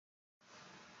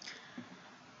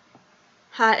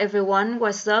Hi everyone,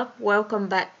 what's up? Welcome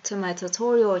back to my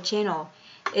tutorial channel.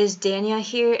 It's Dania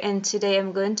here, and today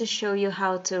I'm going to show you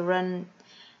how to run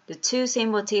the two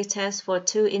symbol t-test for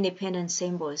two independent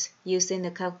symbols using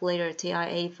the calculator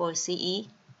TI84 CE.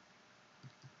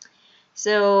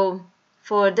 So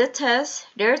for the test,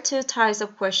 there are two types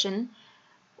of question: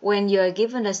 when you are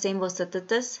given a symbol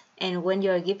statistics and when you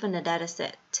are given a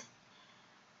dataset.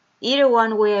 Either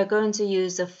one, we are going to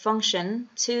use the function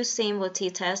two symbol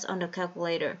t-test on the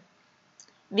calculator.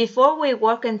 Before we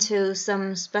walk into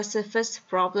some specific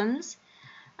problems,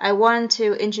 I want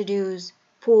to introduce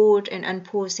pooled and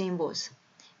unpooled symbols,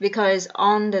 because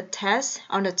on the test,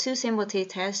 on the two symbol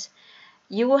t-test,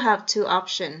 you will have two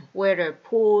options, whether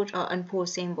pooled or unpooled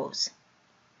symbols.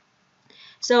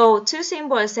 So two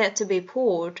symbols are said to be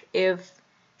pooled if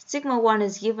sigma 1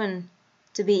 is given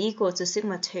to be equal to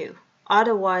sigma 2.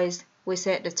 Otherwise, we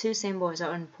said the two symbols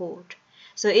are unpooled.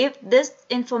 So if this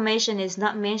information is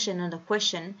not mentioned on the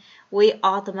question, we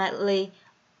automatically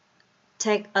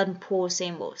take unpooled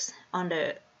symbols on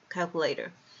the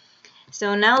calculator.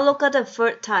 So now look at the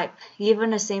third type.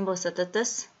 Given a symbol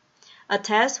statistics, a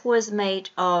test was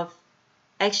made of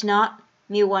x0,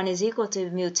 mu1 is equal to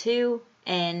mu2,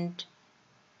 and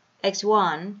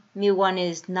x1, mu1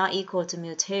 is not equal to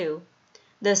mu2.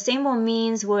 The symbol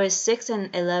means were 6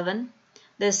 and 11.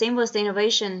 The symbols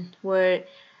innovation were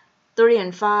 3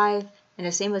 and 5, and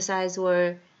the symbol size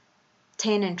were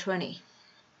 10 and 20.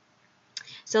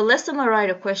 So let's summarize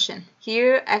the question.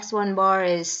 Here, x1 bar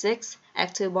is 6,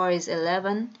 x2 bar is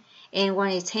 11,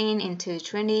 n1 is 10, n2 is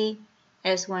 20,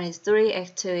 x1 is 3,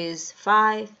 x2 is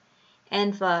 5,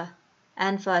 alpha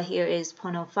here is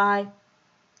 0.05.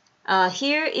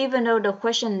 Here, even though the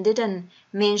question didn't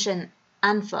mention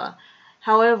alpha,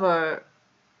 however,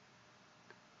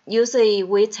 usually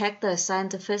we take the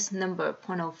scientific number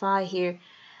 0.05 here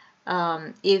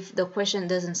if the question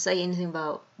doesn't say anything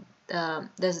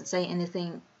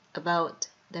about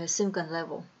the significance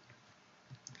level.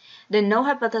 The null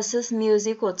hypothesis mu1 is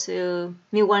equal to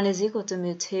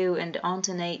mu2, and the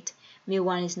alternate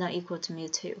mu1 is not equal to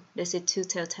mu2. This is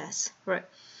two-tailed test, right?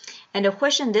 And the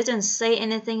question didn't say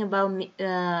anything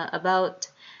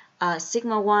about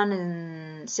sigma 1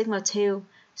 and sigma 2,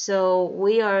 so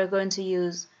we are going to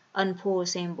use unpooled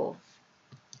symbol,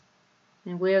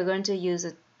 and we are going to use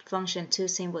a function two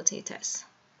symbol t-test.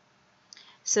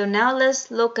 So now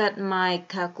let's look at my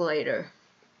calculator.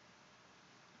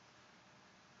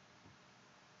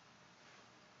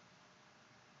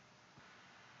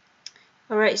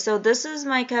 Alright, so this is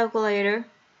my calculator,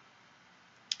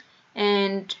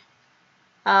 and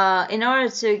in order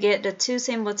to get the two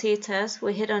symbol t-test,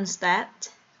 we hit on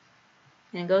stat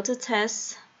and go to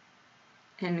test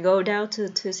and go down to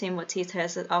two symbol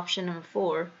t-test at option number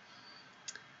 4.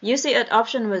 You see at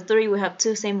option number 3 we have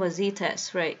two symbol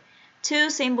z-test, right?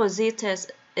 Two symbol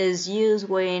z-test is used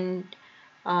when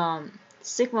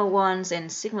sigma 1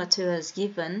 and sigma 2 is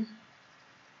given,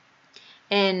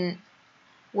 and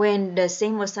when the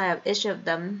symbol size of each of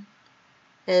them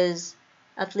is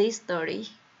at least 30.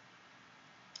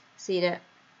 See that?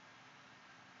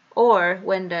 Or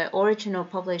when the original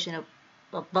population of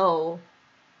a bow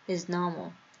is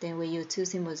normal, then we use two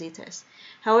symbol z-test.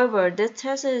 However, this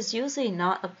test is usually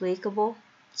not applicable,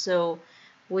 so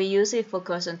we usually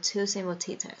focus on two symbol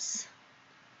t-tests.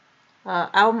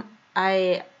 I'll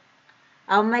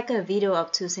make a video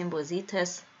of two symbol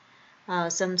z-test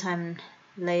sometime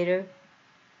later,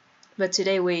 but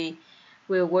today we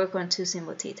will work on two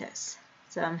symbol t-tests.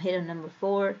 So I'm hitting number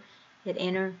 4, hit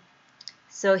enter.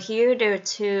 So here there are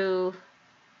two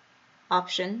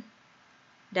options,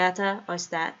 data or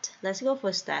stat. Let's go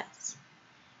for stats.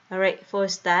 Alright, for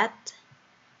stat,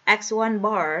 x1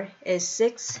 bar is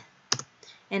 6,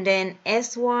 and then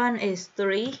s1 is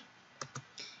 3,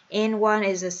 n1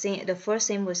 is the first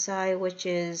symbol size, which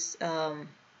is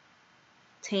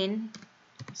 10.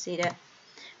 See that?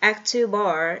 x2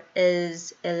 bar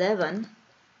is 11,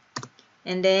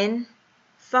 and then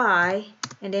 5,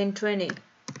 and then 20.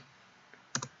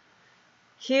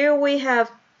 Here we have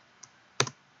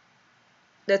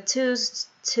the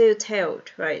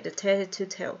two-tailed, right? The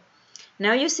two-tailed.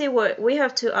 Now you see what we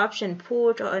have two options,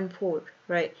 pooled or unpooled,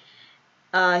 right?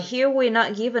 Here we're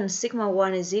not given sigma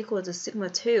 1 is equal to sigma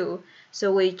 2,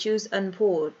 so we choose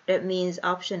unpooled. That means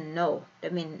option no.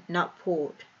 That means not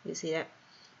pooled. You see that?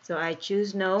 So I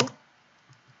choose no,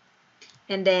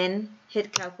 and then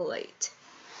hit calculate.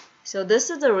 So this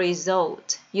is the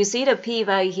result. You see the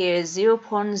p-value here is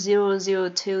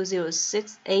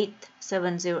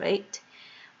 0.002068708,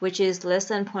 which is less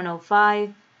than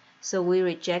 0.05. So we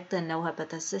reject the null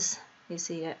hypothesis. You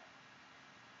see that?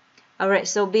 Alright,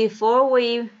 so before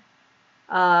we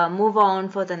move on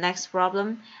for the next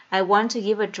problem. I want to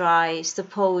give a try.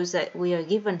 Suppose that we are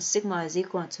given sigma is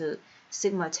equal to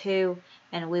sigma 2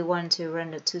 and we want to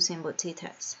run the two-symbol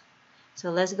t-test. So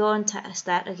let's go on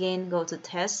stat again, go to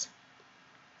test,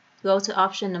 go to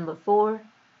option number 4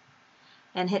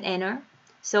 and hit enter.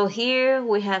 So here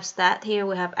we have stat, here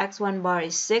we have x1 bar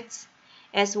is 6,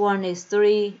 s1 is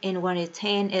 3, n1 is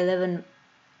 10, 11,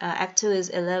 x2 is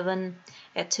 11,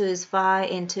 x2 is 5,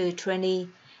 n2 20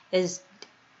 is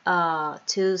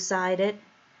two-sided.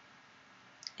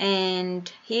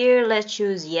 And here let's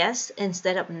choose yes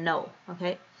instead of no.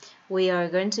 Okay, we are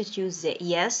going to choose the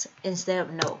yes instead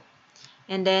of no,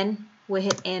 and then we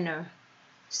hit enter.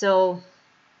 So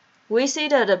we see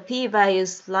that the p-value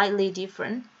is slightly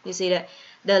different. You see that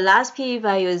the last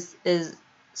p-value is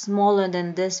smaller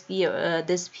than this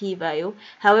p-value.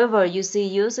 However, you see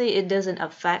usually it doesn't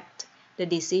affect the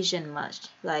decision much.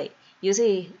 Like you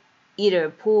see either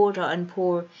pooled or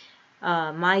unpooled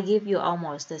might give you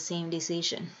almost the same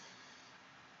decision.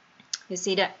 You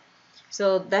see that?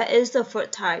 So that is the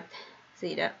first type.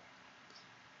 See that?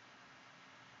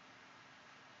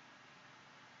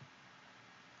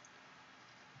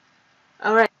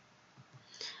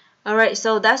 Alright,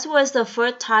 so that was the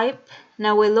first type.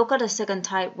 Now we look at the second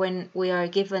type when we are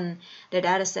given the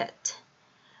dataset.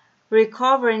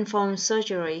 Recovering from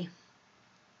surgery.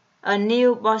 A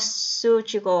new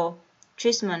surgical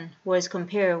treatment was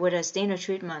compared with a standard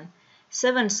treatment.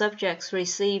 7 subjects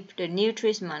received the new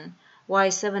treatment, while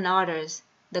 7 others,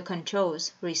 the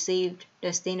controls, received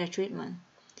the standard treatment.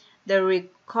 The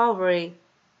recovery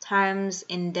times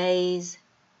in days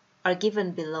are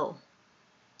given below.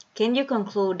 Can you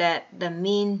conclude that the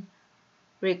mean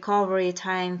recovery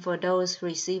time for those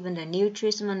receiving the new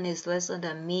treatment is less than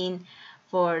the mean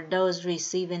for those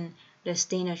receiving the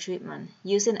standard treatment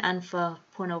using alpha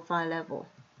 0.05 level?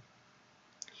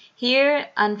 Here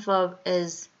alpha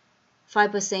is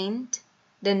 5%.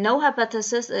 The null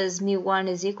hypothesis is mu1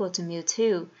 is equal to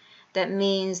mu2. That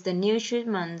means the new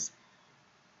treatment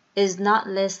is not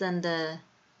less than the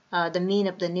mean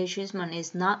of the new treatment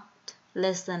is not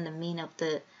less than the mean of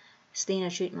the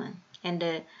standard treatment, and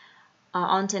the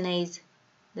alternate,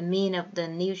 the mean of the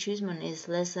new treatment is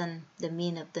less than the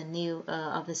mean of the new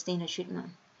of the standard treatment.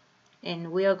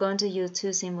 And we are going to use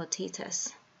two-symbol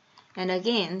t-test. And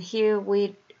again, here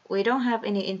we don't have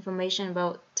any information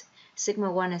about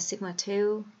sigma 1 and sigma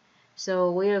 2,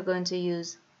 so we are going to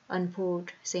use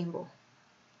unpooled symbol.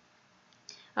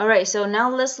 Alright, so now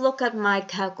let's look at my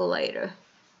calculator.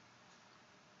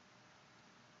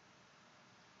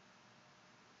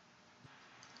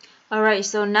 Alright,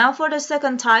 so now for the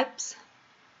second types,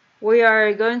 we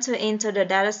are going to enter the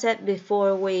dataset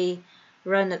before we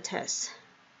run the test.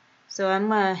 So I'm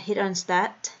going to hit on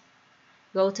stat,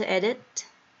 go to edit.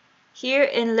 Here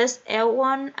in list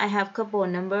L1, I have couple of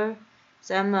number,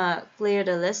 so I'm going to clear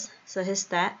the list. So hit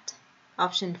stat,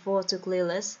 option 4 to clear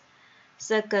list.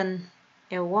 Second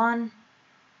L1,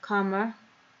 comma,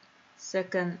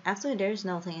 second, actually there's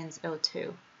nothing in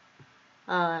L2.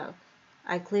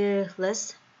 I clear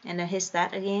list and then hit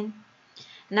stat again.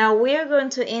 Now we are going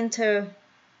to enter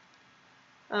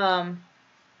the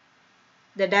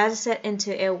dataset into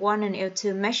L1 and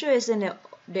L2. Make sure it's in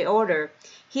the order.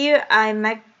 Here I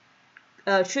make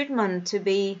treatment to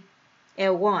be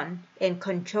L1 and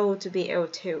control to be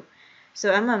L2.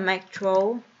 So I'm gonna make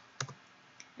control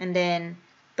and then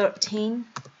 13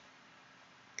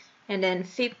 and then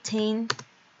 15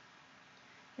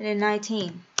 and then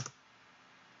 19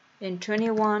 and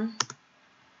 21,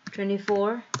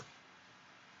 24,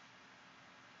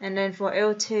 and then for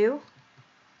L2,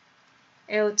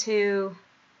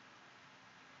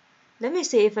 let me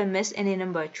see if I missed any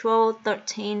number. 12,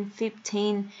 13,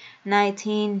 15,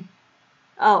 19,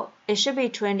 oh, it should be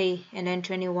 20, and then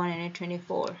 21, and then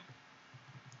 24.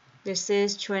 This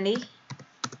is 20,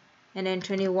 and then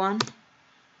 21,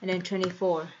 and then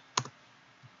 24.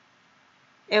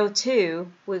 L2,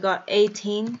 we got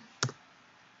 18,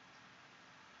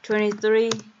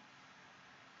 23,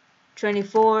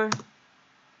 24,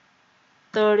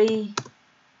 30,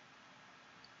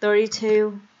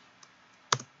 32,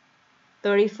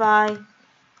 35,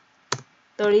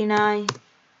 39,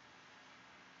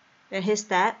 then hit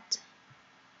stat,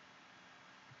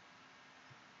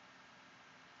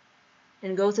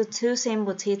 and go to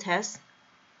two-symbol t-test,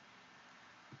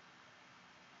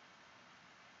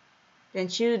 then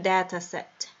choose dataset.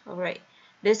 Alright,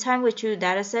 this time we choose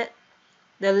dataset.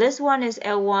 The list 1 is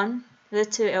L1,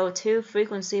 list 2 L2,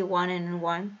 frequency 1 and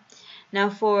 1. Now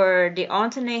for the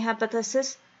alternate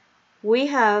hypothesis, we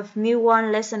have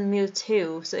mu1 less than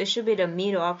mu2, so it should be the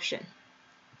middle option.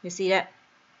 You see that?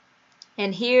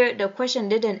 And here the question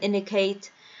didn't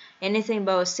indicate anything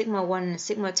about sigma 1 and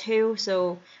sigma 2,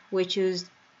 so we choose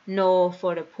no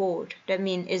for the pooled. That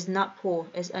means it's not pooled,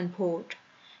 it's unpooled.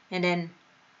 And then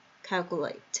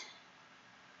calculate.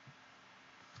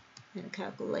 And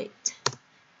calculate.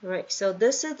 Right, so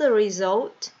this is the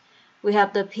result. We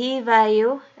have the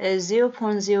p-value is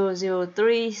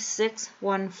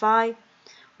 0.003615,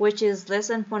 which is less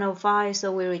than 0.05,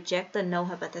 so we reject the null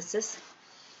hypothesis.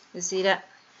 You see that?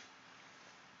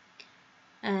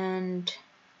 And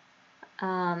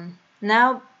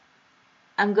now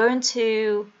I'm going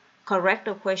to correct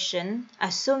the question.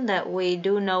 Assume that we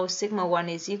do know sigma 1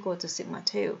 is equal to sigma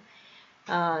 2.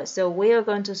 So we are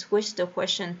going to switch the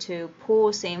question to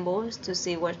pool symbols to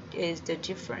see what is the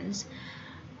difference.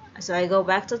 So I go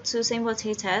back to two symbol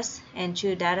t-test and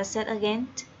choose dataset again.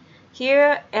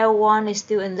 Here L1 is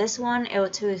still in list 1,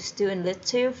 L2 is still in list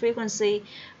 2. Frequency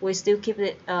we still keep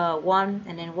it 1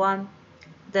 and then 1.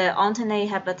 The alternate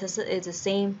hypothesis is the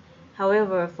same.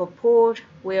 However, for pooled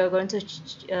we are going to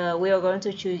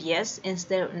choose yes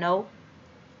instead of no,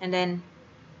 and then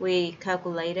we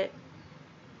calculate it.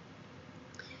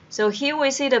 So here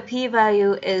we see the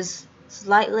p-value is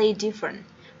slightly different,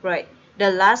 right? The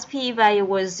last p-value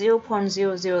was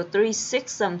 0.0036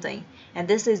 something, and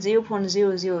this is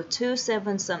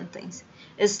 0.0027 something.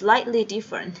 It's slightly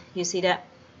different, you see that?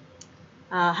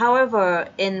 However,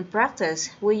 in practice,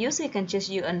 we usually can just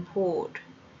use unpooled,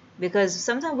 because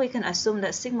sometimes we can assume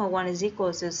that sigma 1 is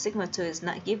equal to sigma 2 is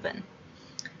not given.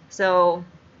 So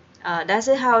that's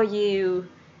it how you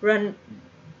run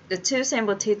the two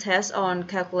sample t-test on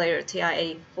calculator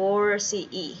TI84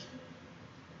 CE.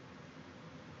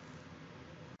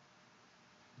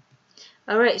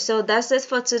 Alright, so that's it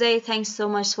for today. Thanks so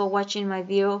much for watching my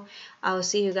video. I'll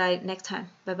see you guys next time.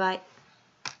 Bye bye.